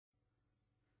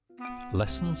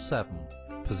Lesson 7.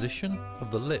 Position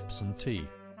of the lips and teeth.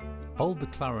 Hold the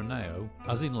Clarineo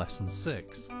as in Lesson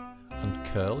 6 and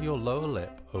curl your lower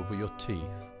lip over your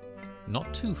teeth.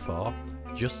 Not too far,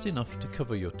 just enough to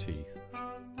cover your teeth.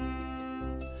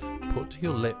 Put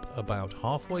your lip about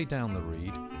halfway down the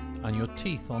reed and your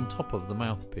teeth on top of the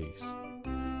mouthpiece.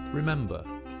 Remember,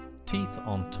 teeth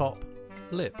on top,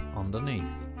 lip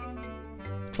underneath.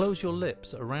 Close your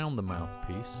lips around the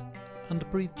mouthpiece and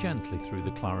breathe gently through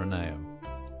the Clarineo.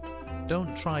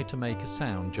 Don't try to make a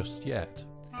sound just yet.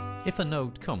 If a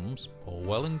note comes, all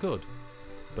well and good,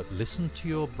 but listen to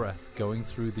your breath going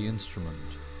through the instrument.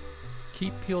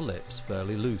 Keep your lips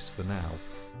fairly loose for now,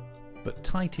 but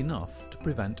tight enough to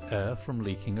prevent air from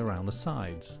leaking around the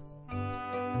sides.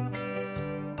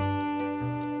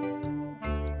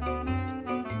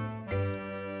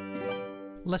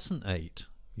 Lesson 8.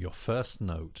 Your first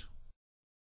note.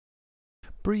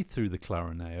 Breathe through the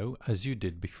Clarineo as you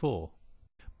did before,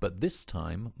 but this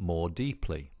time more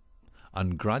deeply,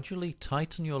 and gradually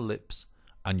tighten your lips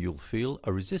and you'll feel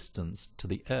a resistance to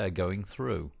the air going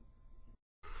through.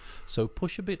 So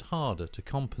push a bit harder to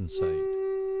compensate.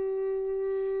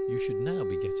 You should now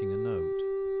be getting a note.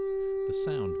 The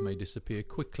sound may disappear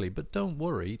quickly, but don't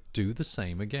worry, do the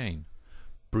same again.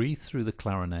 Breathe through the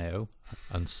Clarineo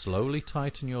and slowly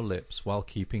tighten your lips while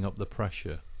keeping up the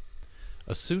pressure.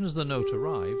 As soon as the note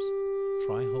arrives,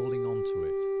 try holding on to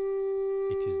it.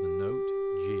 It is the note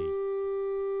G.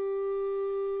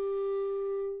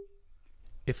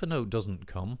 If a note doesn't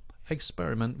come,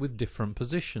 experiment with different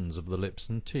positions of the lips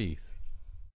and teeth.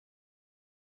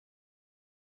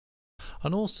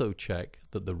 And also check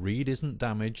that the reed isn't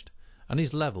damaged and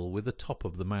is level with the top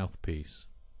of the mouthpiece.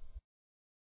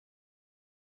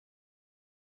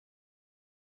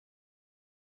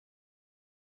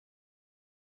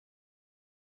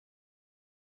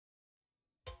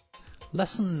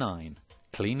 Lesson 9.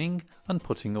 Cleaning and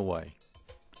putting away.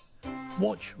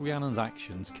 Watch Rhiannon's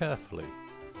actions carefully.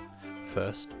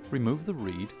 First, remove the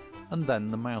reed and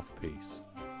then the mouthpiece.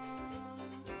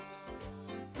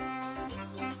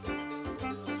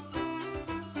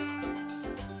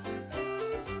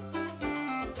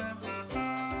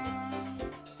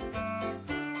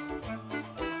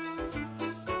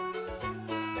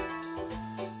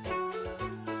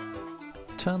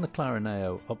 Turn the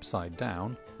Clarineo upside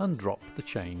down and drop the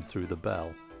chain through the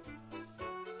bell.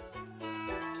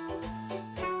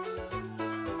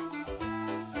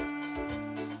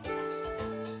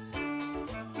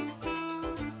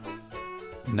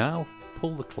 Now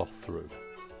pull the cloth through.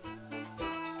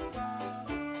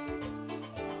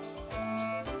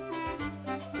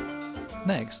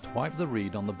 Next, wipe the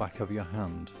reed on the back of your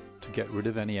hand to get rid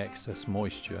of any excess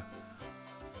moisture,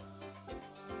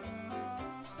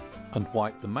 and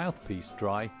wipe the mouthpiece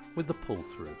dry with the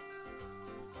pull-through.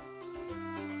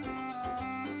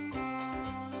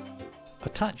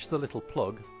 Attach the little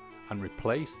plug and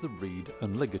replace the reed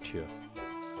and ligature.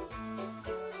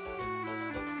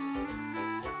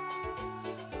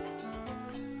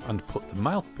 And put the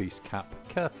mouthpiece cap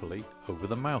carefully over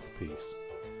the mouthpiece.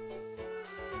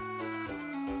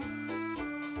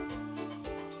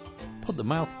 Put the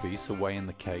mouthpiece away in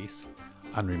the case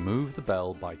and remove the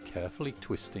bell by carefully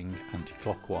twisting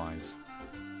anti-clockwise.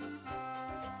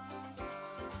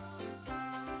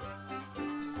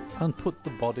 And put the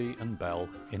body and bell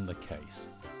in the case.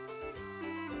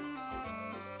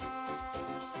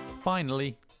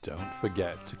 Finally, don't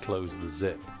forget to close the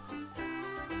zip.